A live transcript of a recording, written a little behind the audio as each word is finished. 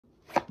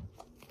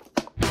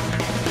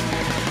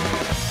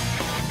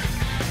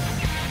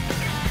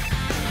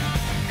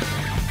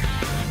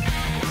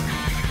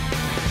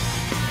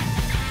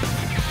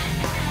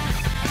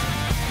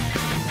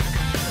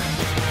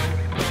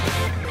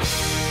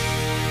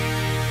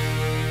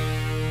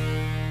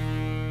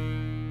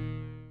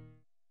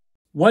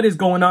What is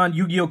going on,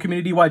 Yu-Gi-Oh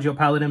community? YuGiOh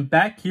Paladin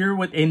back here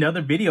with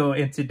another video,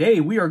 and today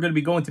we are going to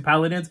be going to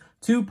Paladins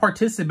to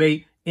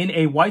participate in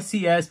a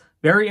YCS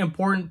very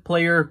important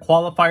player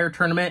qualifier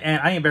tournament, and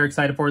I am very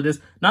excited for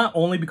this, not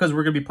only because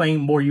we're going to be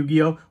playing more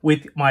Yu-Gi-Oh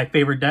with my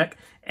favorite deck,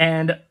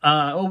 and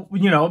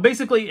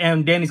basically,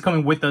 and Danny's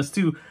coming with us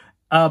too.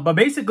 But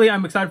basically,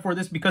 I'm excited for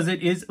this because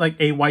it is like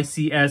a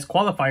YCS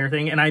qualifier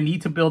thing, and I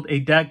need to build a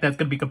deck that's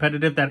going to be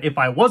competitive, that if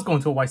I was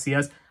going to a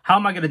YCS, how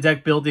am I going to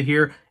deck build it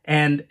here?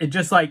 And it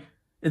just like,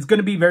 it's going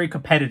to be very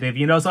competitive,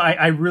 you know? So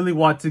I really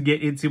want to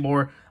get into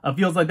more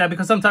feels like that,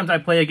 because sometimes I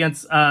play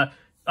against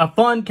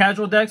fun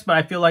casual decks, but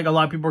I feel like a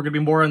lot of people are going to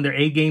be more on their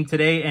A game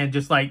today and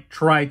just like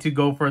try to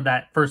go for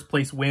that first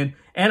place win.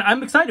 And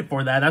I'm excited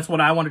for that. That's what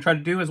I want to try to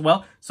do as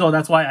well. So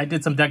that's why I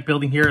did some deck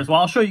building here as well.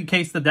 I'll show you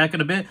case the deck in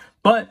a bit,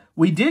 but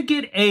we did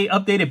get a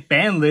updated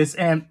ban list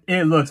and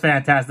it looks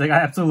fantastic.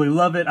 I absolutely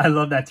love it. I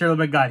love that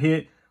Tearlament got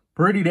hit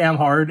pretty damn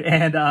hard,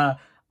 and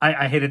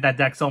I hated that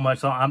deck so much,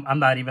 so I'm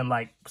not even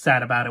like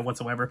sad about it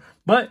whatsoever.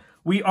 But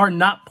we are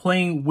not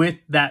playing with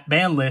that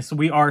ban list.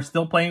 We are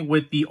still playing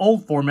with the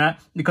old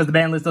format because the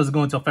ban list doesn't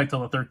go into effect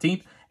till the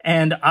 13th.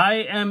 And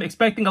I am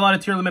expecting a lot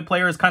of Tearlament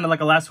players, kind of like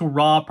a last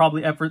hurrah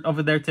probably effort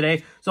over there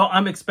today. So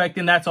I'm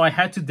expecting that. So I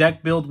had to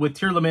deck build with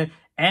Tearlament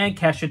and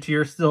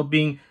Kashatir still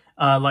being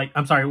with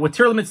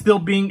Tearlament still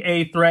being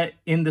a threat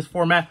in this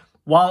format,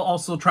 while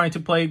also trying to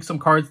play some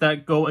cards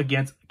that go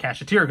against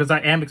Kashatir, because I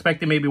am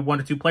expecting maybe 1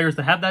 or 2 players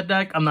to have that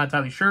deck. I'm not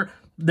entirely sure.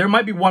 There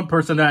might be one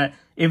person that,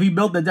 if he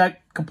built the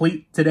deck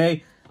complete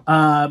today,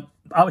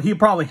 he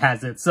probably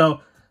has it. So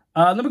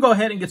let me go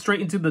ahead and get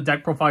straight into the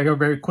deck profile here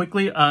very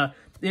quickly.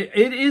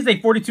 It is a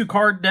 42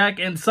 card deck,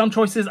 and some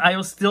choices I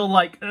was still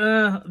like,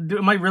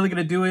 am I really going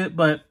to do it?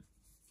 But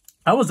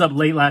I was up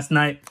late last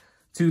night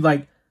to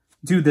like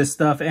do this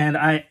stuff, and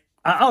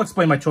I'll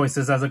explain my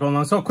choices as I go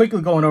along. So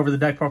quickly going over the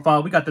deck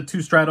profile, we got the 2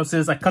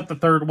 Stratoses. I cut the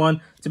 3rd one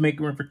to make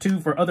room for 2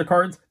 for other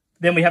cards.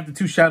 Then we have the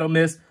 2 Shadow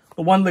Mist,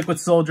 the 1 Liquid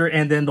Soldier,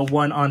 and then the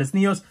 1 Honest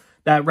Neos.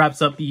 That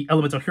wraps up the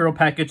Elemental Hero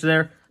package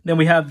there. Then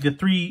we have the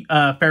 3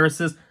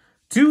 Pharases.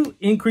 2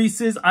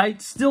 increases. I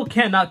still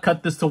cannot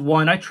cut this to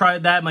 1. I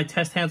tried that. My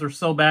test hands were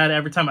so bad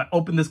every time I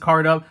opened this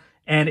card up,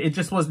 and it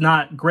just was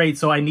not great.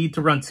 So I need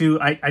to run 2.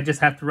 I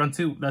just have to run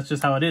 2. That's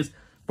just how it is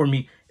for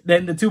me.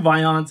 Then the 2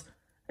 Vions.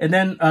 And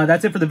then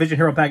that's it for the Vision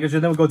Hero package.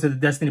 And then we'll go to the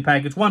Destiny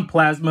package. 1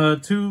 Plasma,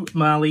 2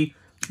 Mali,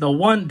 the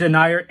 1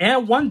 Denier,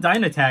 and 1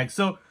 Dynatag.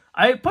 So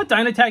I put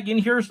Dynatag in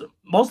here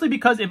mostly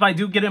because if I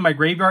do get in my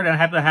graveyard and I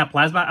have to have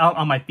Plasma out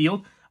on my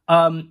field,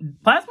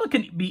 Plasma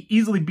can be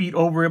easily beat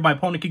over if my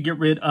opponent can get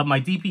rid of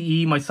my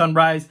DPE, my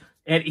Sunrise,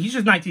 and he's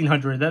just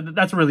 1900.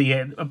 That's really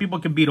it. People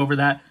can beat over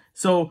that.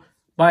 So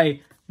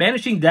by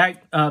banishing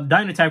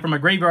Dynatag from my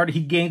graveyard,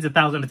 he gains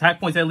 1,000 attack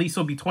points at least,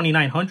 so it'll be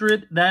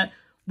 2,900. That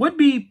would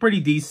be pretty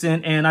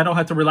decent, and I don't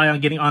have to rely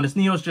on getting Honest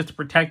Neos just to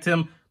protect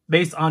him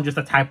based on just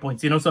attack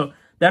points, you know? So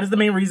that is the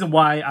main reason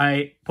why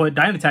I put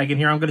Dynatag in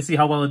here. I'm going to see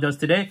how well it does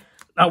today.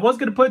 I was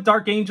going to put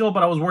Dark Angel,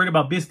 but I was worried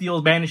about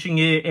Bystials banishing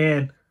it,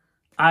 and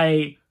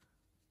I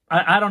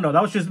don't know.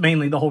 That was just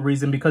mainly the whole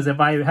reason, because if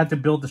I had to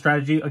build the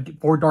strategy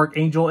for Dark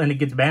Angel and it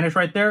gets banished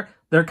right there,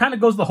 there kind of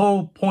goes the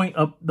whole point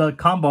of the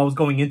combo I was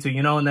going into,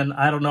 you know? And then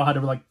I don't know how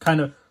to like kind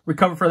of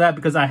recover for that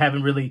because I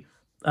haven't really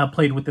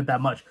played with it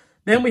that much.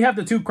 Then we have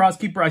the 2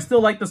 Crosskeeper. I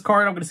still like this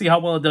card. I'm going to see how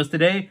well it does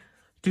today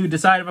to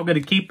decide if I'm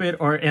going to keep it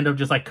or end up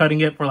just like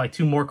cutting it for like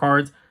 2 more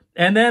cards.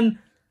 And then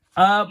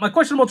my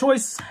questionable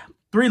choice,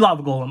 3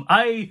 Lava Golem.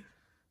 I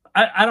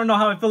don't know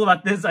how I feel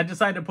about this. I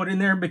decided to put it in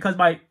there because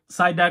my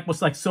side deck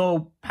was like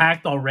so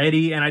packed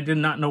already, and I did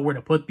not know where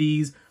to put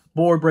these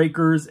board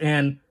breakers.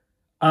 And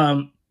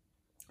I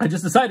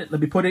just decided, let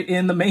me put it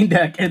in the main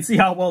deck and see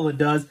how well it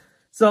does.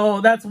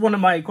 So that's one of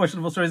my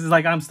questionable choices.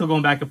 Like, I'm still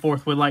going back and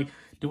forth with like,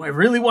 do I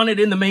really want it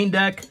in the main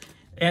deck?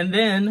 And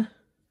then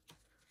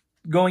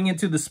going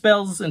into the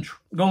spells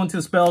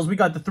we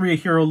got the 3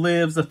 Hero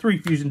Lives, the 3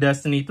 Fusion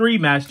Destiny, 3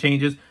 Mass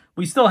Changes.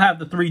 We still have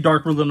the 3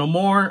 Dark Ruler No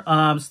More.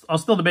 I was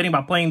still debating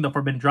about playing the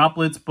Forbidden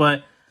Droplets,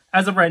 but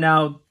as of right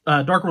now,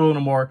 Dark Ruler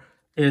No More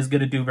is going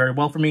to do very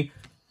well for me.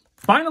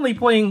 Finally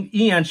playing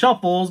Eon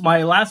Shuffles.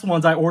 My last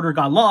ones I ordered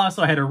got lost,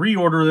 so I had to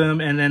reorder them,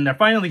 and then they're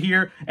finally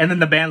here, and then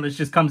the ban list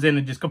just comes in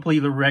and just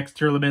completely wrecks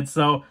Tearlament.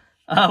 So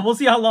we'll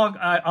see how long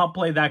I'll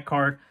play that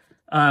card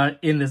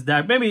in this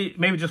deck. Maybe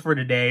just for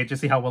today,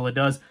 just see how well it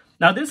does.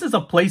 Now, this is a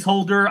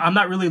placeholder. I'm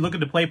not really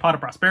looking to play Pot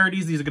of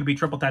Prosperities. These are going to be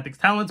Triple Tactics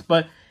Talents,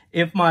 but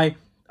if I'm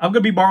going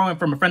to be borrowing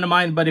from a friend of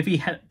mine, but if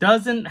he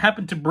doesn't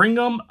happen to bring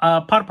them,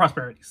 Pot of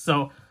Prosperities.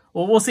 So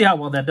we'll see how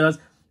well that does.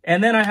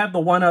 And then I have the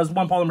 1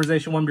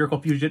 Polymerization, 1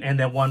 Miracle Fusion, and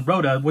then 1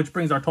 Rhoda, which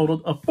brings our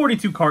total of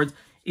 42 cards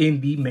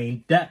in the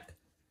main deck.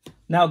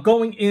 Now,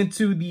 going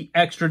into the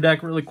extra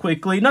deck really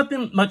quickly,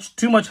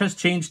 too much has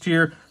changed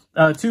here.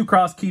 2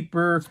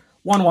 Crosskeeper,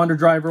 1 Wander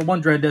Driver,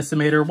 1 Dread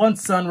Decimator, 1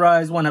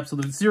 Sunrise, 1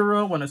 Absolute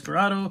Zero, 1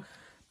 Esperado,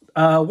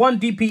 1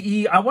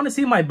 DPE. I want to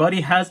see if my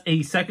buddy has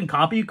a second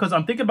copy, because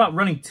I'm thinking about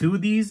running 2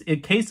 of these. In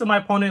case of my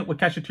opponent with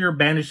Kashatir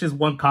banishes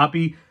 1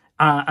 copy,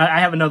 I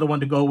have another one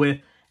to go with.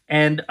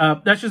 And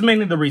that's just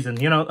mainly the reason,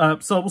 you know.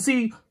 So we'll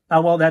see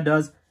how well that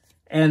does.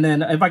 And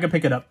then if I can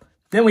pick it up.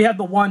 Then we have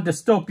the 1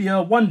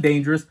 Dystopia, 1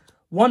 Dangerous,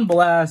 1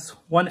 Blast,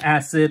 1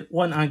 Acid,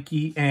 1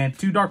 Anki, and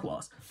 2 Dark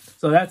Laws.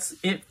 So that's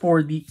it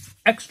for the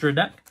extra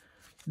deck.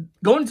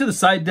 Going to the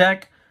side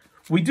deck,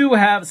 we do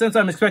have, since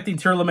I'm expecting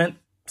Tearlament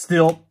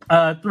still,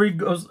 3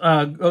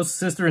 Ghost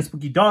Sister and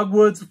Spooky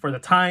Dogwoods for the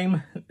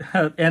time.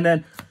 And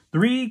then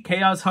 3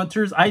 Chaos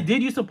Hunters. I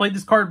did used to play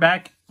this card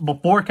back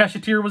before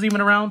Casheteer was even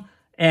around.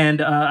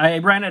 And I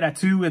ran it at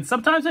 2. And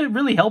sometimes it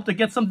really helped to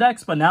get some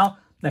decks. But now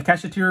that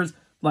Casheteer is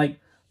like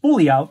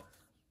fully out,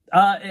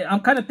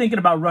 I'm kind of thinking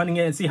about running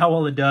it and see how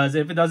well it does,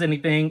 if it does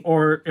anything,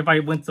 or if I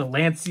went to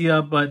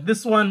Lancia. But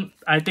this one,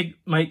 I think,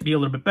 might be a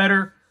little bit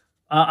better.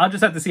 I'll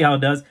just have to see how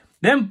it does.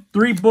 Then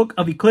 3 Book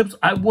of Eclipse.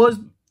 I was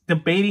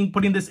debating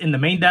putting this in the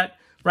main deck.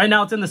 Right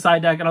now, it's in the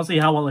side deck, and I'll see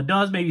how well it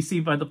does. Maybe see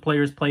if other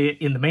players play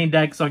it in the main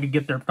deck so I can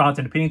get their thoughts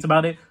and opinions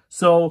about it.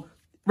 So,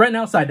 right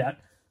now, side deck.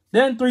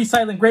 Then 3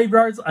 Silent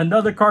Graveyards.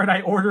 Another card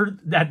I ordered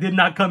that did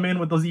not come in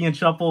with those Ian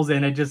Shuffles,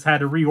 and I just had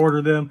to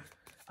reorder them.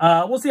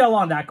 We'll see how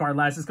long that card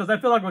lasts, because I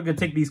feel like we're going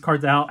to take these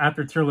cards out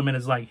after Tearlament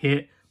is like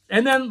hit.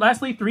 And then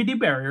lastly, 3D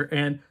Barrier,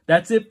 and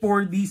that's it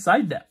for the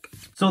side deck.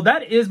 So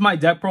that is my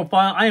deck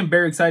profile. I am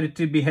very excited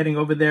to be heading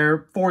over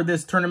there for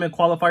this tournament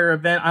qualifier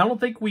event. I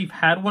don't think we've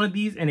had one of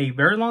these in a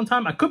very long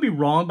time. I could be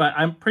wrong, but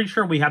I'm pretty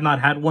sure we have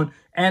not had one.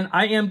 And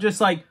I am just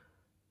like,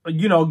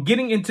 you know,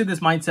 getting into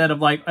this mindset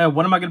of like,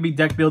 what am I going to be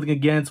deck building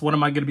against? What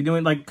am I going to be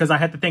doing? Like, because I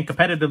had to think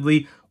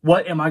competitively,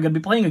 what am I going to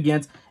be playing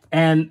against?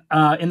 And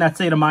in that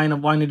state of mind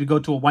of wanting to go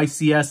to a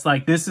YCS,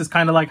 like this is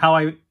kind of like how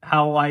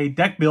I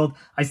deck build.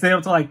 I stayed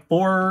up to like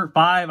 4 or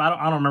 5. I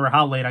don't remember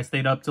how late I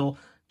stayed up till,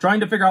 trying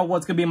to figure out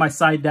what's gonna be in my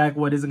side deck,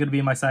 what isn't gonna be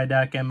in my side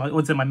deck, and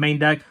what's in my main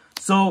deck.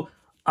 So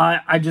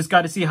I just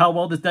got to see how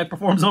well this deck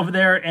performs over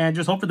there and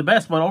just hope for the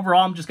best. But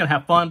overall, I'm just gonna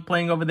have fun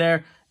playing over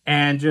there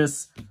and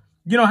just,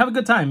 you know, have a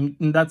good time.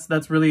 And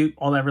that's really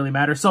all that really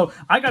matters. So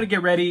I got to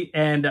get ready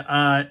and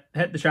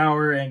hit the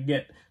shower and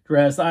get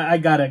dressed. I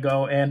gotta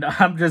go, and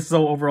I'm just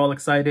so overall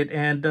excited.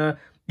 And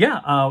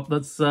yeah,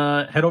 let's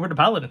head over to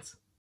Paladins.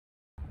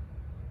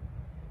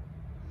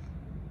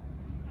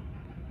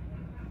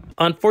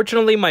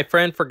 Unfortunately, my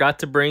friend forgot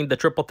to bring the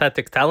triple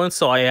tactics talent,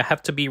 so I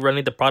have to be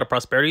running the Prod of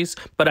Prosperities.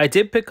 But I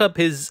did pick up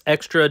his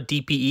extra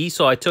DPE,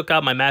 so I took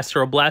out my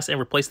Master of Blast and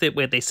replaced it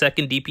with a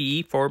second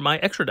DPE for my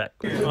extra deck.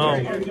 Oh.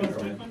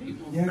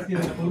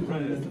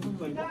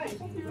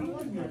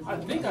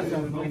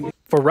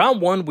 For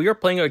round 1, we are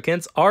playing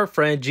against our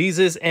friend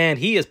Jesus, and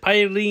he is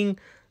piloting,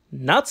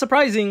 not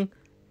surprising,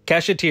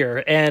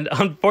 Casheteer. And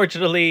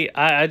unfortunately,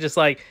 I just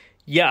like,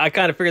 yeah, I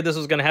kind of figured this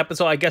was going to happen,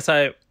 so I guess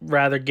I'd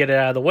rather get it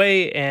out of the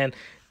way and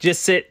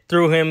just sit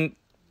through him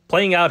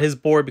playing out his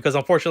board, because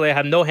unfortunately I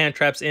have no hand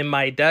traps in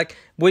my deck,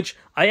 which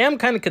I am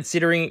kind of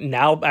considering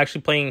now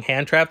actually playing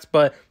hand traps,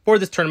 but for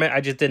this tournament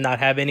I just did not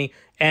have any.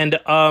 And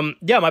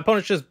yeah, my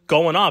opponent's just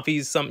going off.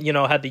 He's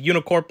had the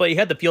Unicorn play, he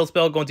had the field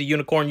spell going to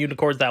Unicorn.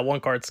 Unicorn's that 1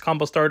 card's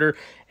combo starter,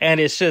 and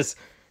it's just,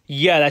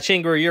 yeah, that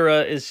Shangri-La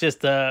is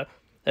just a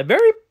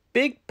very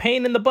big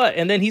pain in the butt.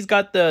 And then he's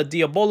got the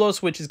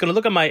Diabolos, which is going to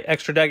look at my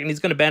extra deck, and he's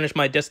going to banish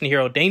my Destiny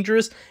Hero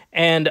Dangerous.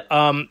 And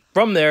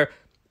from there,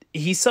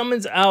 he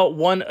summons out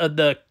one of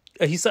the...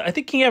 I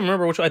think he can't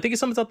remember which one. I think he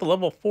summons out the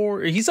level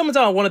 4. He summons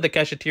out one of the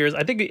Casheteers.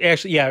 I think he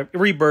actually, yeah,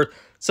 Rebirth.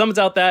 Summons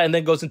out that and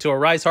then goes into a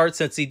Rise Heart,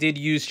 since he did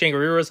use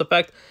Shangri-La's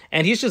effect.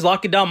 And he's just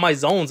locking down my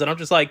zones. And I'm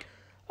just like,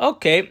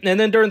 okay. And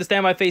then during the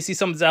standby phase, he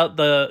summons out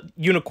the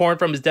Unicorn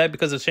from his deck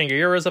because of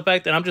Shangri-La's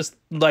effect. And I'm just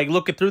like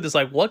looking through this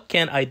like, what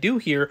can I do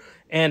here?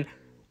 And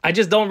I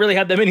just don't really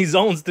have that many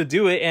zones to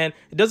do it. And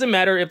it doesn't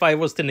matter if I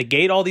was to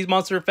negate all these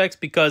monster effects,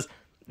 because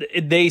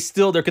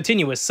they're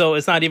continuous. So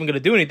it's not even going to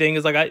do anything.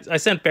 It's like I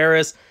sent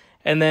Ferris,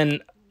 and then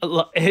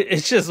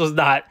it just was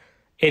not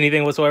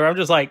anything whatsoever. I'm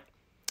just like,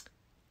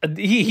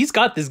 he's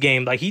got this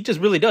game. Like, he just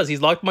really does.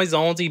 He's locked my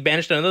zones. He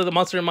banished another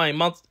monster in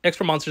my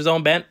extra monster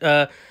zone,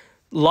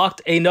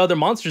 locked another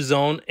monster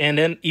zone, and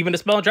then even a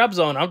spell and trap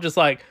zone. I'm just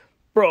like,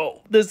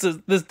 bro, this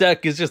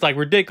deck is just like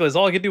ridiculous.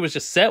 All I can do is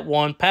just set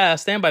 1,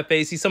 pass, standby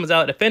phase. He summons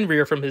out a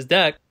Fenrir from his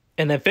deck,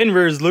 and then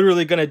Fenrir is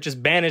literally going to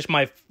just banish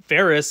my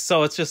Ferris.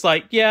 So it's just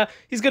like, yeah,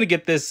 he's going to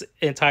get this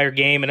entire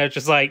game. And it's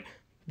just like,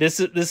 this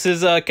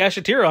is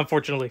Casheteer,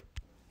 unfortunately.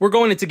 We're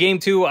going into game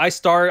 2. I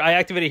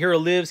activated Hero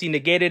Lives. He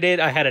negated it.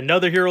 I had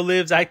another Hero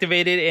Lives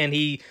activated, and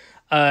he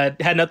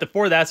had nothing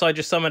for that. So I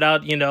just summoned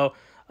out,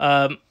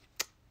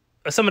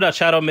 I summoned out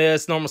Shadow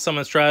Mist, normal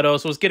summon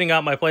Stratos, was getting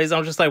out my plays. I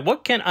was just like,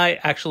 what can I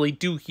actually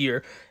do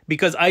here?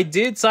 Because I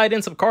did side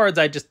in some cards,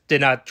 I just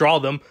did not draw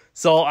them.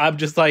 So I'm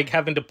just like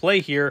having to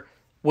play here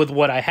with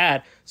what I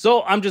had.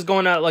 So I'm just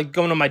going to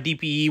my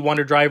DPE,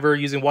 Wonder Driver,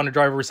 using Wonder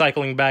Driver,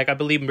 recycling back, I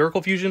believe,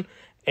 Miracle Fusion.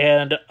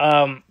 And,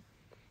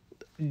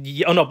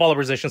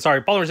 Polarization,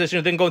 sorry.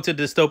 Polarization, then go into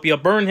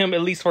Dystopia, burn him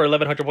at least for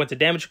 1100 points of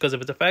damage because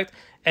of its effect.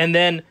 And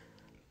then,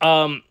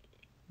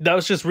 that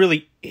was just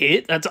really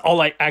it. That's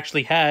all I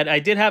actually had. I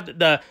did have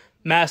the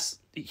mass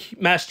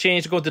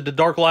change to go to the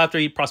Dark Law after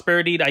he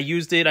Prosperity. I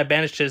used it. I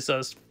banished his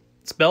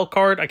spell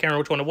card. I can't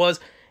remember which one it was.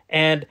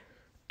 And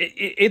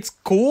it's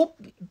cool,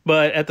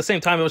 but at the same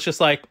time, it was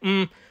just like,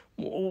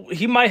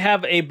 he might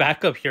have a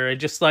backup here. I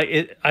just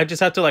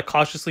have to like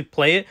cautiously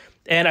play it.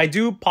 And I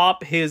do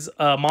pop his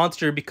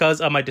monster because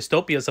of my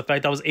Dystopia's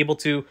effect. I was able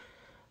to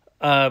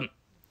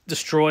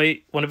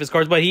destroy one of his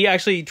cards, but he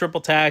actually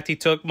triple tacked. He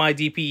took my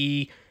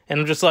DPE, and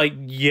I'm just like,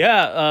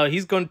 yeah,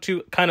 he's going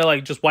to kind of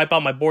like just wipe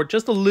out my board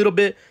just a little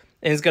bit,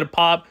 and he's gonna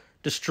pop,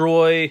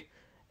 destroy,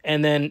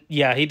 and then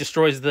yeah, he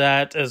destroys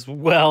that as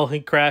well. He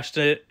crashed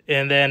it,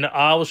 and then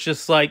I was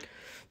just like,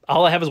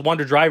 all I have is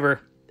Wander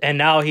Driver. And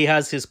now he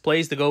has his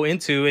plays to go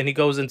into, and he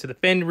goes into the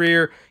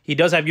Fenrir. He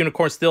does have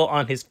Unicorn still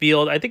on his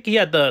field. I think he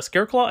had the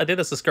Scareclaw. I think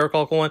that's the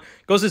Scareclaw one.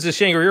 Goes into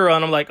Shangri-La,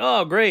 and I'm like,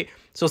 oh, great.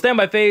 So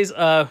standby phase,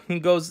 he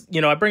goes,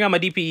 I bring out my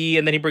DPE,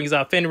 and then he brings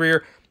out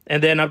Fenrir.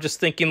 And then I'm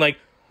just thinking, like,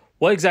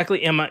 what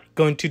exactly am I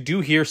going to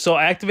do here? So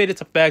I activate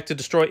its effect to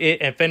destroy it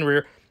and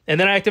Fenrir. And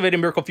then I activated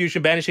Miracle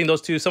Fusion, banishing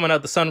those two, summon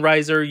out the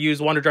Sunriser,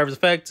 use Wander Driver's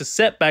effect to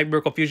set back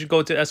Miracle Fusion,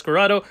 go to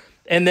Escorado.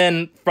 And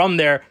then from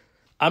there,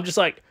 I'm just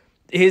like,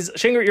 his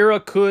Shangri-La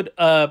could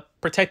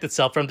protect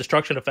itself from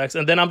destruction effects.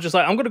 And then I'm just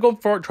like, I'm going to go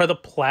for it, try the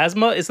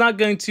Plasma. It's not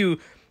going to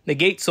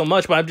negate so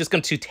much, but I'm just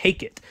going to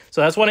take it. So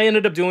that's what I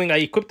ended up doing. I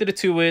equipped it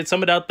to it,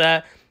 summoned out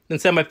that, then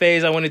set my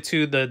phase. I went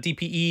into the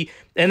DPE.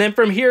 And then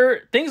from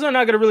here, things are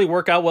not going to really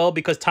work out well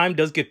because time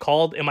does get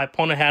called, and my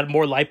opponent had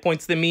more life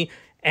points than me.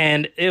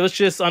 And it was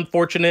just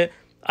unfortunate.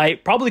 I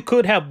probably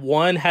could have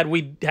won had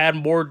we had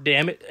more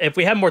damage. If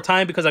we had more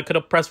time, because I could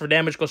have pressed for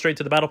damage, go straight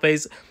to the battle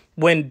phase.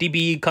 When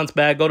DBE comes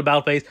back, go to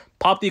battle phase,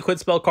 pop the equip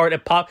spell card,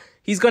 and pop.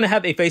 He's going to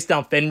have a face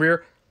down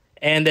Fenrir.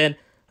 And then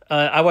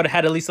I would have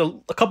had at least a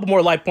couple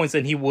more life points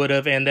than he would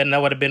have. And then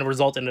that would have been a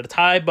result in a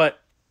tie. But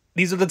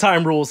these are the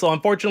time rules. So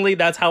unfortunately,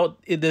 that's how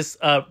this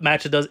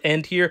match does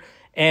end here.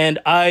 And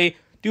I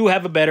do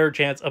have a better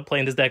chance of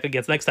playing this deck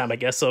against next time, I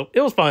guess. So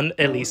it was fun,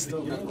 at least.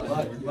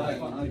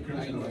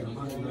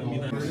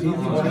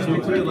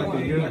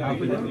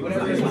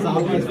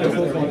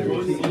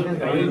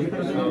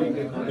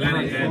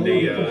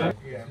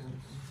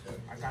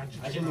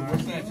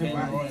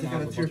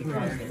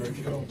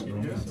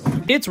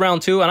 It's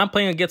round 2, and I'm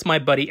playing against my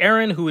buddy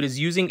Aaron, who is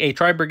using a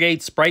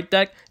Tri-Brigade Sprite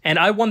deck, and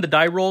I won the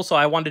die roll, so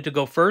I wanted to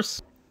go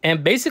first.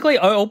 And basically,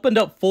 I opened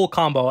up full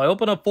combo.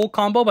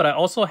 But I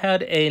also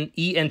had an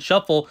E and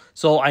Shuffle,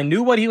 so I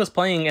knew what he was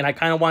playing, and I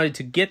kind of wanted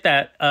to get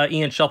that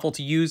E and Shuffle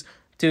to use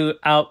to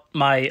out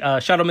my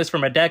Shadow Mist for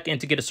my deck and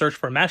to get a search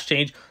for a Mass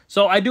Change.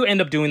 So I do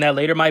end up doing that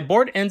later. My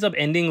board ends up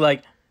ending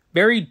like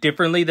very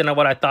differently than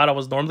what I thought I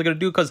was normally going to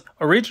do, because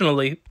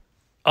originally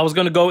I was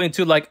going to go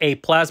into like a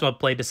Plasma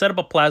play to set up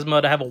a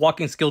Plasma to have a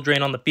Walking Skill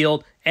Drain on the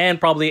field and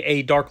probably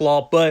a Dark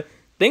Law, but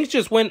things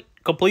just went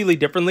completely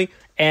differently,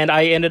 and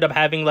I ended up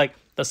having like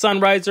the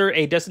Sunriser,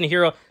 a Destiny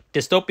Hero,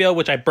 Dystopia,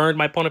 which I burned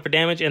my opponent for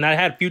damage, and I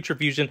had Future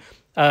Fusion,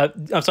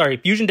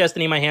 Fusion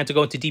Destiny in my hand to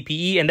go into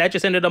DPE, and that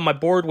just ended up my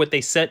board with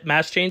a set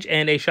Mass Change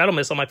and a Shadow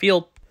Mist on my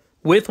field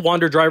with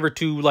Wander Driver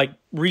to like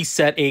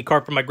reset a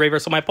card from my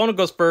graveyard. So my opponent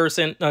goes first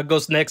and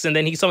goes next, and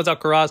then he summons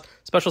out Karaz,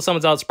 special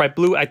summons out Sprite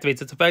Blue,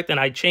 activates its effect, and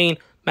I chain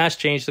Mass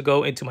Change to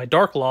go into my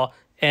Dark Law.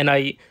 And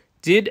I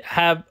did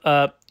have,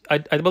 I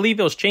believe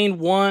it was chain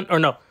 1, or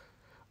no,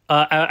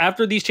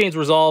 after these chains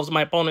resolves,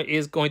 my opponent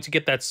is going to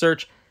get that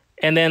search.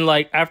 And then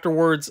like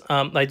afterwards,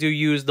 I do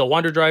use the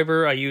Wander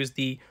Driver, I use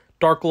the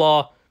Dark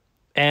Law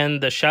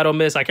and the Shadow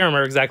Mist. I can't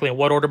remember exactly in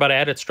what order, but I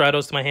added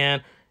Stratos to my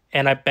hand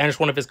and I banished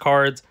one of his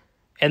cards.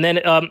 And then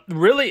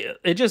really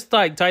it just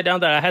like tied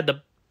down that I had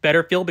the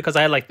better field because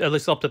I had like at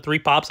least up to 3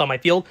 pops on my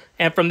field.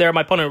 And from there,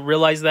 my opponent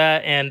realized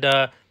that,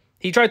 and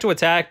he tried to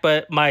attack,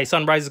 but my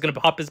Sunrise is going to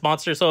pop his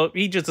monster. So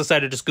he just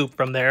decided to scoop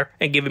from there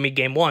and giving me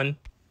game 1.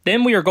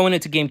 Then we are going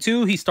into game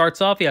 2. He starts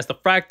off, he has the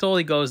Fractal,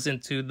 he goes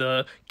into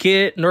the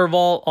Kit,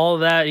 Nerval, all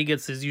of that. He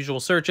gets his usual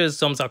searches,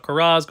 summons out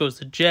Karaz, goes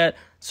to Jet,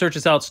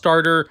 searches out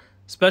Starter,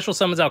 special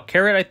summons out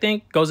Carrot, I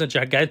think, goes into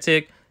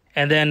Gigantic,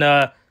 and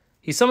then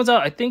he summons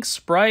out, I think,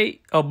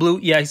 Sprite, Blue.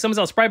 Yeah, he summons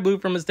out Sprite Blue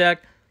from his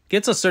deck,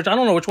 gets a search. I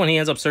don't know which one he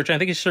ends up searching. I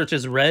think he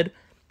searches Red,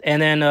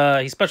 and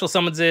then he special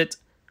summons it,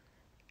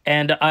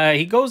 and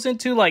he goes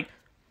into, like,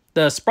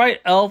 the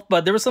Sprite Elf,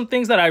 but there were some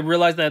things that I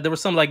realized that there were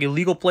some like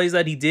illegal plays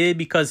that he did,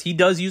 because he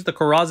does use the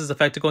Karaz's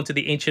effect to go into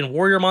the Ancient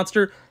Warrior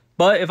monster.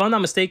 But if I'm not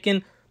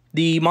mistaken,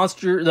 the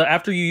monster,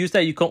 after you use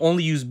that, you can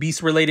only use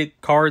beast-related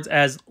cards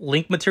as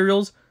link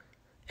materials.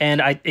 And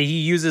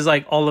he uses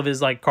like all of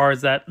his like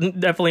cards that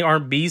definitely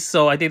aren't beasts.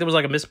 So I think there was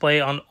like a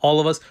misplay on all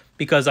of us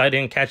because I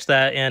didn't catch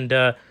that. And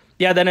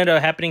yeah, that ended up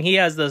happening. He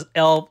has the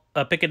Elf,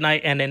 Picket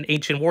Knight, and an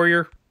Ancient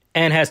Warrior,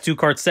 and has 2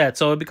 cards set.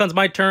 So it becomes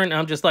my turn, and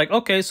I'm just like,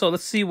 okay, so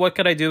let's see what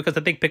could I do, because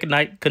I think Picket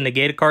Knight could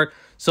negate a card.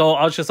 So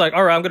I was just like,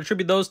 all right, I'm going to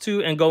tribute those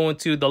 2 and go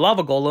into the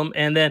Lava Golem.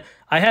 And then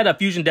I had a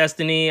Fusion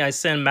Destiny. I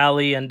send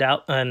Mali and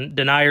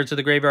Denier to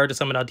the graveyard to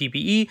summon out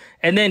DPE.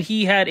 And then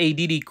he had a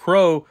DD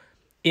Crow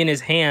in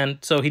his hand,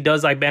 so he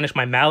does like banish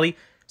my Mali.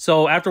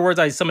 So afterwards,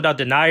 I summoned out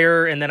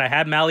Denier, and then I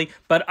had Mali.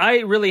 But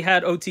I really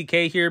had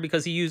OTK here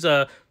because he used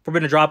a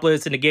Forbidden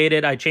Droplets to negate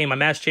it. I changed my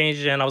mass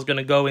change, and I was going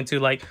to go into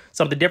like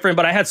something different,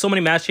 but I had so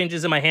many mass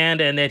changes in my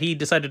hand, and then he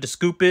decided to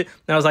scoop it.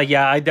 And I was like,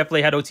 yeah, I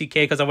definitely had OTK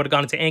because I would have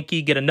gone into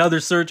Anki, get another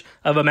search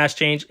of a mass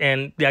change,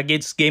 and that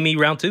just gave me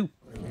round 2.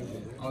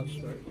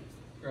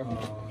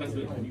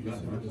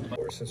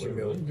 Since you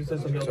milled,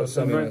 so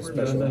summon a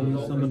special.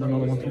 Summon another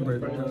one from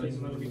bird. Back,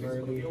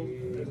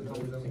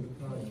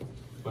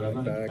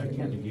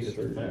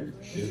 search.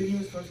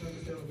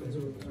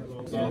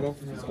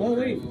 Oh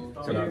wait.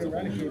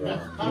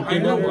 I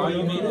know why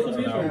you made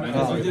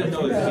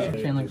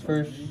it. Chain links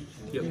first.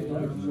 Yep.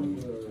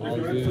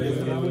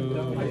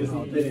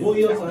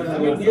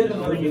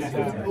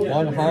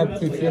 One hab,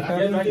 2 tier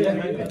cards.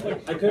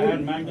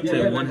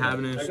 Say 1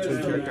 Habanus, 2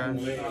 tier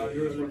cards.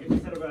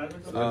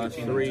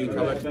 3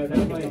 color.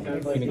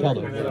 Give me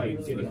color.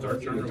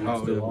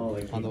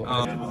 On the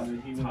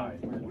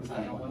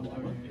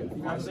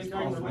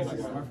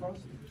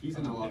He's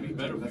in the lobby.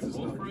 Better for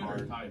both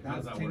friends or tied? How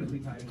does that work?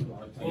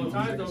 Well,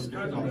 tied, those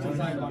cards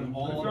on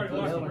all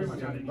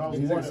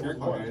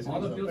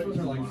the fields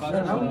are like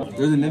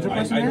There's a ninja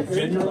person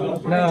here?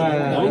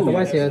 No, the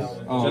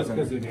YCS. Oh, Just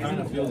because it kind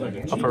of feels like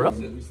a cheat. For real?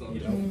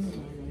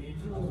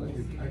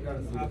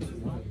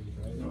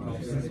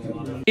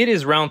 It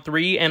is round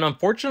 3, and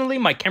unfortunately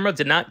my camera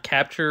did not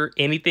capture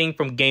anything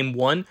from game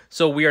 1,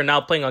 so we are now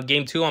playing on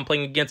game 2. I'm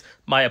playing against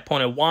my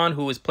opponent Juan,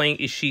 who is playing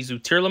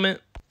Ishizu Tearlament,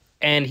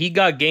 and he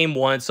got game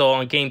 1. So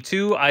on game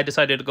 2 I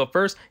decided to go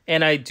first,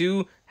 and I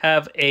do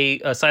have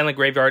a silent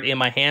graveyard in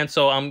my hand,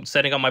 so I'm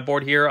setting on my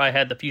board here. I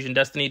had the Fusion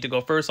Destiny to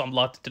go first, so I'm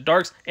locked into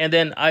darks, and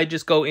then I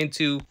just go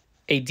into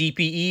a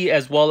DPE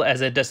as well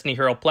as a Destiny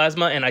Hero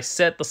Plasma, and I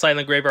set the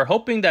silent graveyard,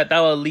 hoping that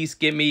will at least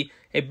give me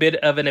a bit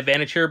of an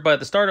advantage here. But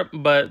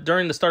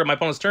during the start of my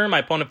opponent's turn, my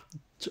opponent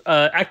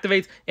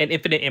activates an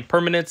infinite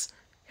impermanence,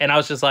 and I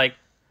was just like,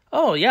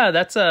 oh yeah,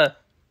 that's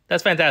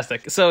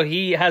fantastic. So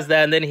he has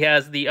that, and then he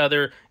has the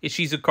other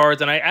Ishizu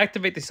cards, and I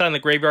activate the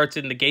silent graveyard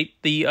to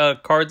negate the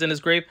cards in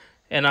his grave,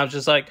 and I was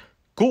just like,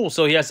 cool.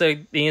 So he has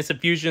the instant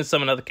fusion,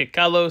 summon another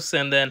Kalos,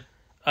 and then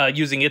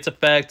using its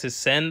effect to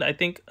send, I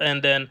think,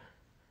 and then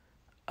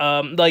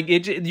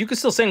you can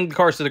still send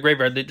cards to the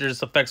graveyard. That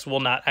just effects will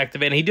not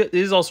activate. And he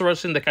is also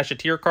rushing the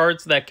Kashatir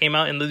cards that came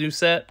out in the new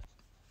set.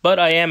 But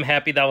I am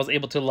happy that I was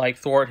able to like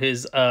thwart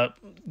his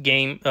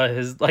game,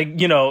 his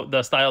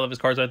the style of his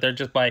cards right there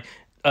just by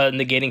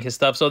negating his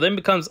stuff. So then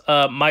becomes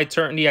my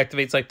turn. He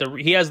activates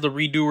he has the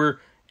Redoer,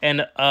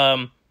 and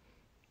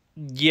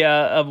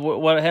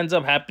what ends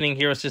up happening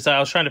here is just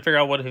I was trying to figure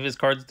out what his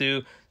cards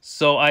do.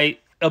 So I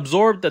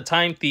absorbed the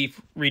Time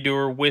Thief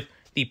Redoer with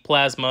the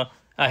Plasma.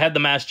 I had the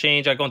mass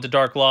change. I go into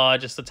Dark Law, I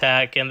just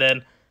attack, and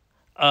then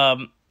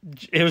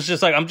it was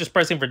just like I'm just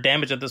pressing for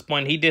damage at this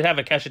point. He did have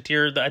a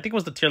Kashatir, I think it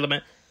was the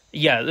Tearlament.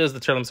 Yeah, it was the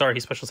Tearlament. Sorry, he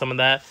special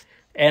summoned that,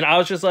 and I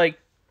was just like,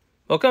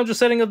 okay, I'm just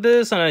setting up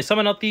this, and I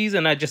summon out these,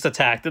 and I just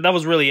attacked. That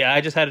was really it.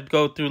 I just had to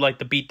go through like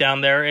the beat down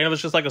there, and it was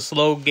just like a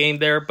slow game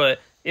there, but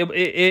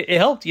it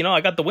helped.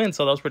 I got the win,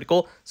 so that was pretty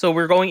cool. So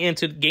we're going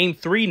into game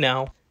 3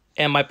 now.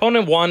 And my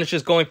opponent Juan is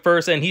just going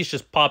first, and he's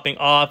just popping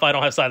off. I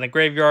don't have silent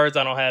graveyards.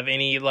 I don't have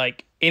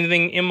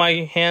anything in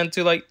my hand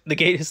to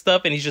negate his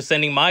stuff, and he's just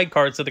sending my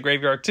cards to the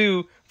graveyard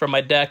too from my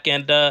deck,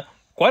 and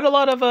quite a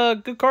lot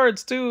of good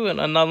cards too.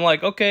 And I'm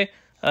like, okay,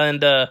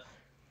 and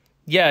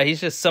yeah, he's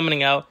just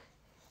summoning out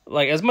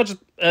as much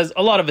as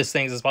a lot of his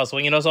things as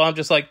possible, So I'm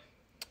just like,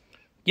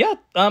 yeah,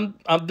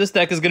 this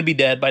deck is gonna be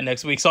dead by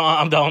next week, so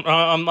I'm not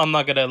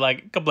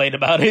gonna complain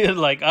about it.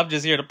 I'm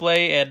just here to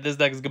play, and this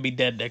deck is gonna be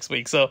dead next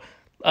week, so.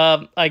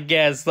 I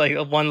guess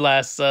one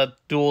last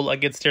duel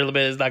against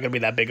Tearlament is not going to be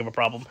that big of a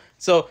problem.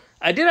 So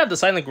I did have the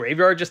silent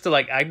graveyard just to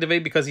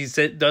activate because he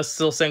does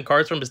still send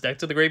cards from his deck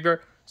to the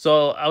graveyard.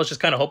 So I was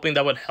just kind of hoping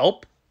that would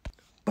help.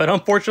 But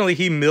unfortunately,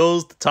 he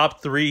mills the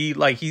top 3.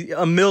 He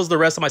mills the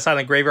rest of my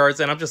silent graveyards.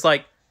 And I'm just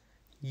like,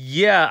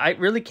 yeah, I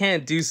really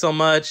can't do so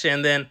much.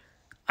 And then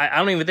I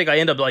don't even think I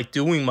end up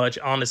doing much,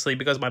 honestly,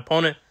 because my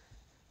opponent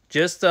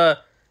just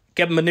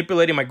kept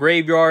manipulating my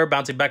graveyard,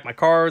 bouncing back my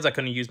cards. I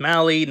couldn't use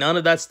Mali, none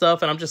of that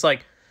stuff. And I'm just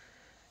like,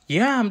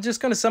 yeah, I'm just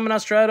going to summon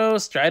out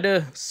Stratos, try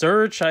to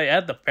search. I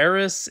add the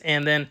Ferris,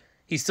 and then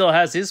he still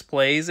has his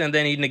plays. And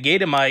then he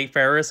negated my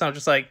Ferris. I'm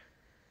just like,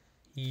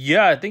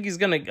 yeah, I think he's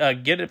going to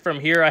get it from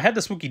here. I had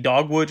the Spooky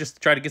Dogwood just to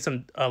try to get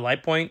some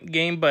light point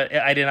game, but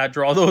I did not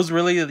draw those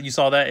really. You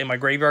saw that in my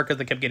graveyard because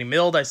they kept getting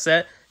milled. I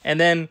set. And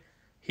then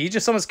he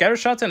just summoned Scatter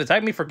Shots and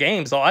attacked me for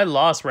game. So I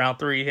lost round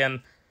 3,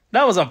 and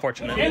that was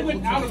unfortunate.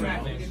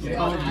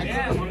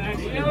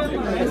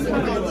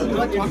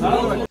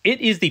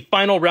 It is the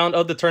final round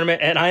of the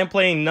tournament, and I am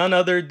playing none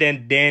other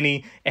than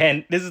Danny.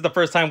 And this is the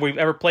first time we've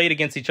ever played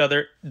against each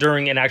other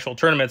during an actual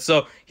tournament.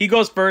 So he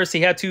goes first. He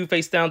had 2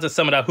 face downs and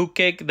summoned out Hoop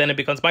Cake. Then it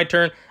becomes my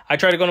turn. I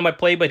try to go into my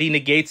play, but he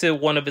negates it.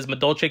 One of his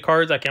Madolce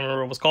cards, I can't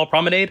remember what it was called,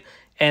 Promenade.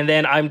 And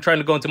then I'm trying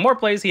to go into more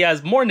plays. He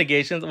has more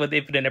negations with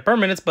infinite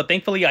impermanence, but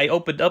thankfully I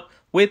opened up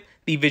with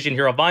the Vision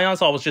Hero Vion,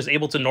 so I was just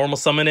able to normal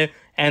summon it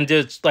and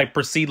just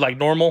proceed like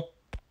normal.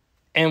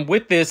 And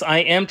with this, I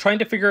am trying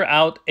to figure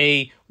out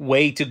a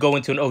way to go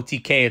into an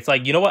OTK. It's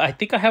like, you know what? I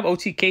think I have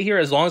OTK here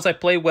as long as I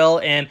play well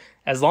and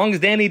as long as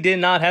Danny did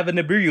not have a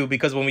Nibiru,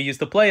 because when we used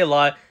to play a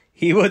lot,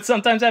 he would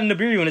sometimes have a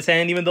Nibiru in his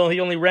hand, even though he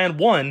only ran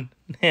one,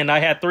 and I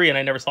had three and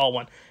I never saw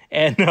one.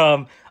 And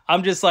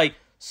I'm just like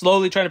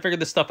slowly trying to figure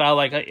this stuff out.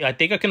 Like, I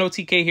think I can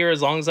OTK here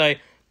as long as I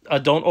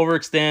don't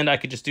overextend. I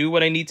could just do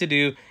what I need to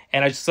do.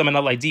 And I just summon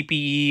out like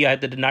DPE. I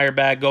had the Denier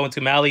bag, go into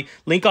Mali,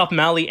 link off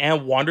Mali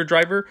and Wander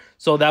Driver.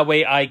 So that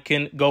way I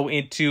can go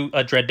into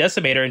a Dread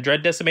Decimator. And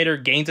Dread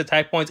Decimator gains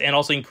attack points and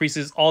also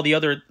increases all the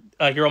other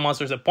hero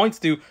monsters at points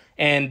to.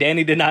 And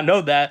Danny did not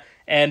know that.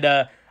 And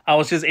I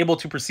was just able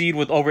to proceed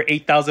with over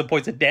 8,000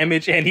 points of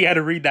damage. And he had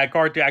to read that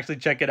card to actually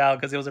check it out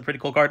because it was a pretty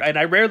cool card. And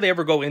I rarely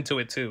ever go into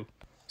it too.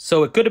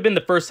 So it could have been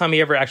the first time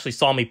he ever actually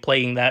saw me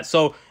playing that.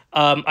 So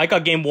I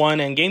got game 1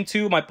 and game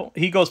 2.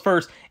 He goes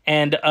first,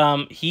 and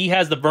he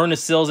has the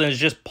Vernasills and is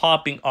just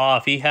popping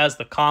off. He has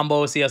the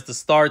combos, he has the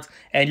starts,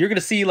 and you're gonna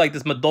see like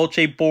this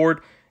Madolche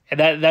board, and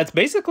that's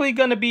basically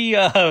gonna be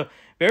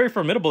very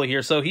formidable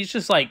here. So he's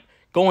just like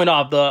going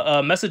off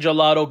the Message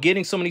Gelato,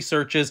 getting so many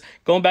searches,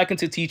 going back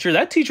into Teacher.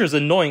 That Teacher is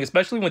annoying,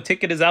 especially when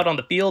Ticket is out on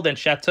the field and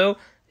Chateau.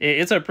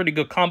 It's a pretty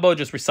good combo,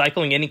 just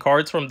recycling any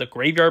cards from the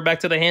graveyard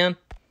back to the hand.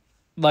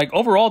 Like,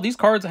 overall, these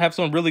cards have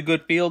some really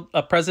good field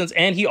presence.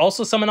 And he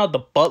also summoned out the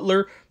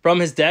Butler from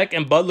his deck.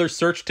 And Butler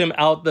searched him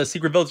out the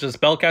Secret Village of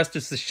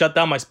Spellcasters to shut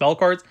down my spell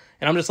cards.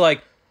 And I'm just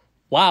like,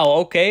 wow,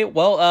 okay.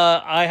 Well,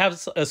 I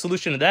have a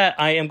solution to that.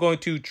 I am going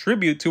to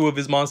tribute 2 of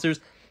his monsters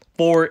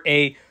for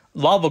a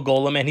Lava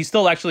Golem. And he's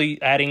still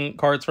actually adding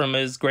cards from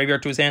his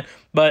graveyard to his hand.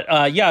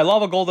 But, yeah, I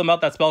Lava Golem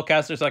out that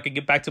Spellcaster so I could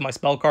get back to my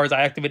spell cards.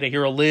 I activated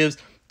Hero Lives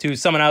to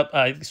summon out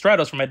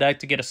Stratos from my deck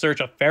to get a search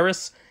of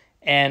Ferris.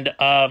 And,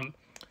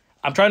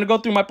 I'm trying to go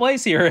through my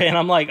plays here, and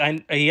I'm like,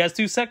 he has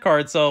 2 set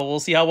cards, so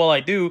we'll see how well I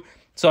do.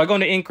 So I go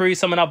into Increase,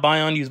 summon out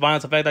Vion, use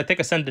Vion's effect. I think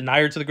I send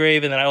Denier to the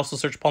grave, and then I also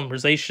search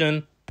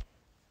Polymerization.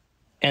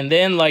 And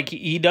then, like,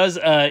 he does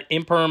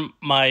imperm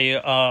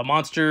my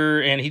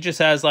monster, and he just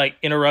has, like,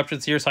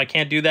 interruptions here, so I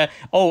can't do that.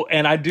 Oh,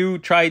 and I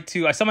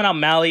summon out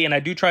Mali, and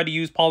I do try to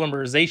use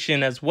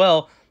Polymerization as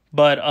well.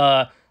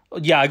 But,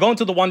 yeah, I go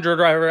into the Wander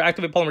Driver,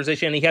 activate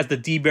Polymerization, and he has the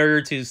D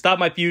barrier to stop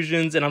my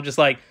fusions, and I'm just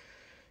like,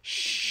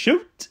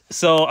 shoot.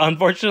 So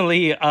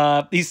unfortunately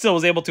he still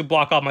was able to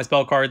block off my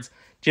spell cards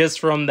just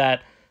from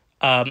that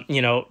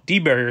you know, D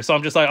barrier. So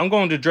I'm just like, I'm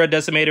going to Dread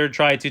Decimator,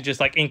 try to just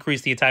like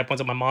increase the attack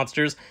points of my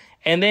monsters.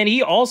 And then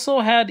he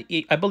also had,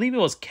 I believe it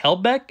was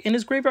Kelbeck in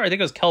his graveyard. I think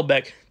it was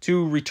Kelbeck,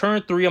 to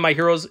return 3 of my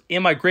heroes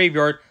in my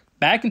graveyard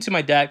back into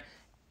my deck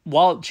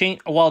while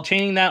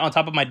chaining that on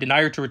top of my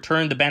Denier to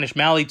return the Banished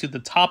Mali to the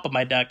top of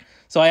my deck.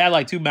 So I had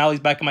like 2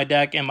 Malis back in my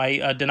deck, and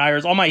my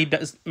Deniers, all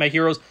my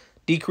heroes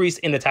decrease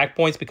in attack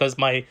points because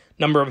my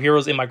number of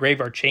heroes in my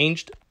graveyard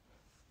changed.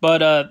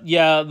 But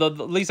yeah, the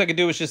least I could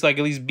do is just like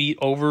at least beat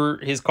over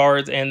his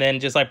cards and then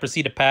just like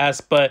proceed to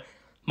pass. But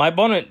my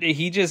opponent,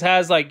 he just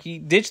has like, he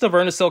ditched the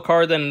Vernicill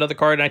card, then another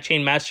card, and I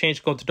chain Mass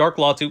Change, go to Dark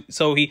Law too.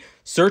 So he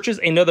searches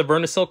another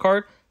Vernicill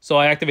card. So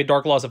I activate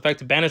Dark Law's effect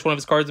to banish one of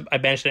his cards. I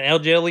banished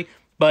an Jelly,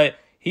 but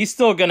he's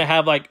still gonna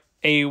have like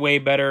a way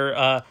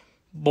better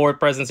board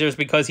presence here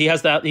because he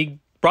has that, he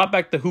brought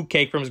back the Hoot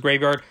Cake from his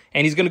graveyard,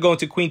 and he's going to go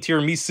into Queen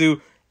Tiramisu.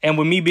 And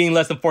with me being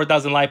less than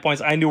 4,000 life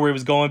points, I knew where he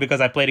was going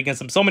because I played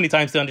against him so many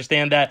times to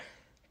understand that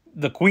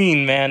the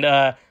Queen,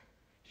 man,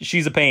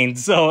 she's a pain.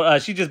 So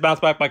she just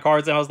bounced back my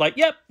cards, and I was like,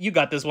 yep, you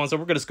got this one. So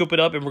we're going to scoop it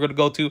up, and we're going to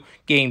go to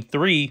game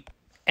 3.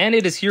 And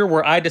it is here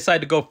where I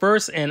decide to go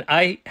first, and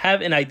I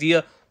have an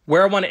idea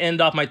where I want to end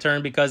off my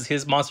turn because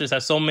his monsters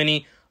have so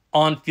many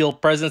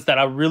on-field presence that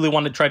I really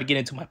want to try to get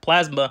into my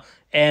Plasma.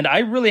 And I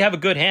really have a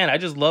good hand. I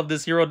just love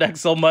this hero deck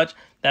so much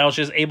that I was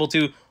just able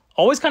to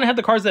always kind of have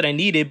the cards that I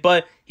needed.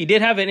 But he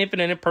did have an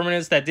infinite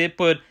impermanence that did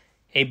put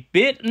a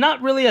bit,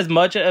 not really as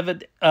much of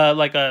a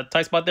like a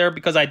tight spot there,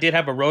 because I did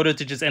have a Rhoda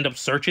to just end up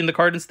searching the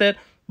card instead.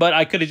 But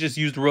I could have just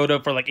used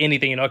Rhoda for like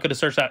anything, you know, I could have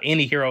searched out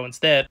any hero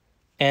instead.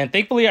 And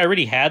thankfully I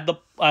already had the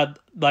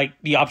like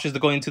the options to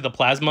go into the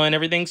Plasma and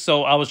everything.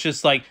 So I was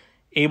just like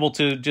able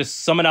to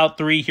just summon out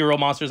 3 hero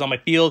monsters on my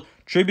field,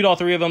 tribute all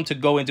 3 of them to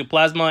go into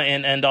Plasma,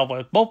 and end off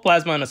with both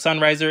Plasma and a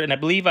Sunriser. And I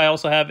believe I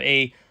also have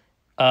a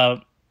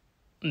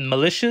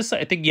Malicious.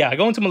 I think, yeah, I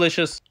go into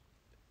Malicious.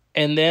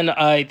 And then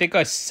I think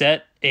I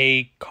set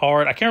a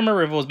card. I can't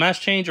remember if it was Mass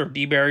Change or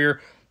D Barrier.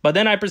 But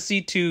then I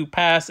proceed to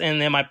pass, and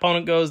then my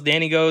opponent goes,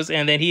 Danny goes,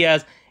 and then he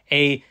has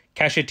a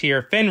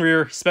Casheteer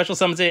Fenrir, special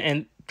summons it,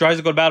 and tries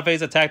to go to battle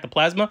phase, attack the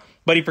Plasma.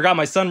 But he forgot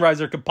my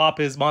Sunriser could pop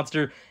his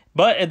monster.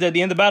 But at the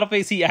end of the battle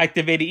phase, he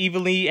activated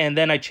evenly, and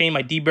then I chained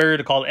my D Barrier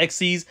to call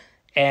Xyz,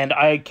 and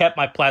I kept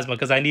my Plasma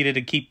because I needed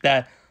to keep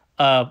that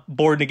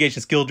board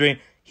negation skill drain.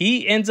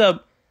 He ends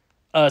up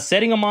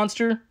setting a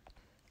monster,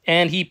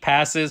 and he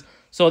passes.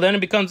 So then it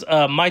becomes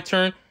my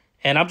turn,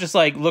 and I'm just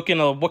like looking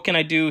at what can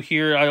I do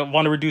here. I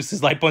want to reduce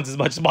his life points as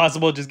much as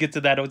possible, just get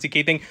to that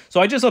OTK thing.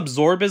 So I just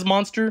absorb his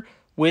monster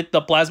with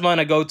the Plasma,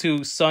 and I go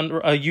to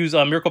use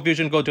Miracle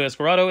Fusion, go to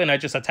Escarado, and I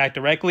just attack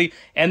directly.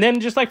 And then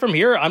just like from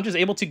here, I'm just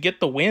able to get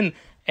the win.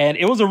 And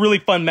it was a really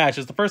fun match.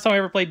 It's the first time I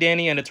ever played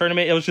Danny in a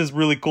tournament. It was just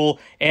really cool.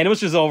 And it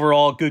was just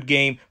overall a good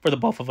game for the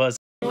both of us.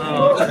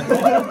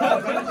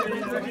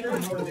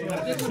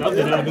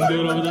 Nothing I've been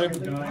doing over there.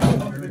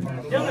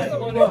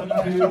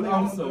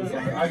 I'm so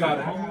sorry. I got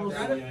it.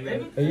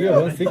 Hey, you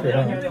have one secret,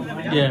 huh?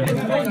 Yeah.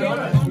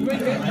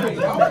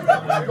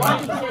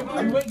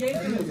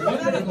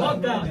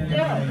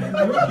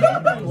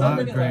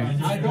 Not great.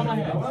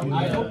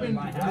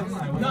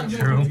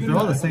 True. They're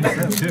all the same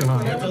set too,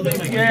 huh?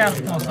 Yeah.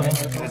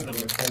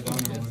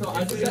 So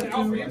I set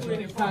out for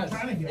entering it fast,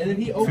 and then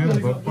he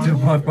opened Two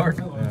blood bark.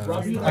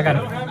 I got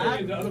it.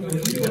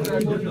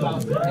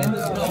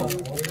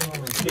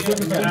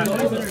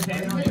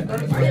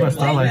 Where's my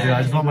starlight, dude?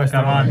 I just want my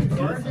starlight.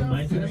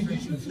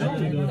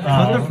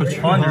 Thunder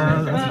Patrol.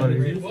 That's funny.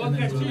 Dude,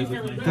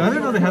 I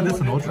didn't know they had this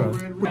in Ultra.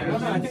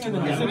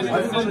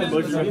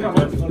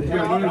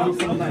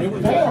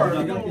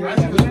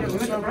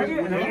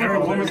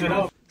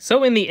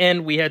 So in the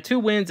end, we had 2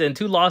 wins and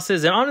 2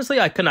 losses, and honestly,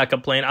 I could not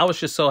complain. I was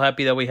just so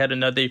happy that we had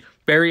another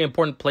very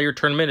important player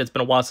tournament. It's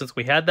been a while since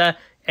we had that,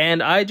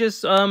 and I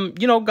just,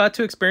 you know, got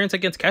to experience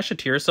against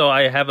Casheteer, so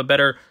I have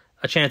a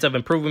chance of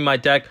improving my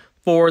deck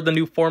for the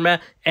new format.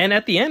 And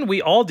at the end,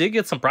 we all did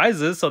get some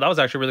prizes, so that was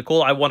actually really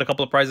cool. I won a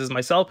couple of prizes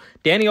myself.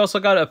 Danny also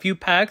got a few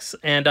packs,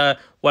 and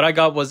what I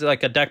got was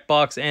like a deck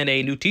box and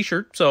a new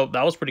t-shirt, so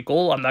that was pretty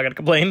cool. I'm not gonna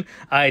complain.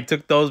 I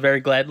took those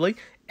very gladly.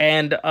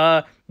 And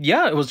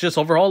yeah, it was just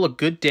overall a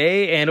good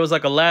day, and it was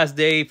like a last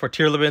day for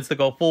Tearlaments to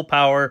go full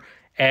power,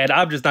 and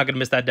I'm just not going to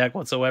miss that deck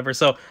whatsoever.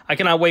 So I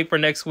cannot wait for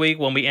next week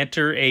when we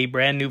enter a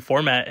brand new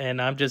format, and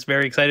I'm just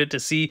very excited to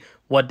see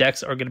what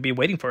decks are going to be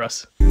waiting for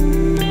us.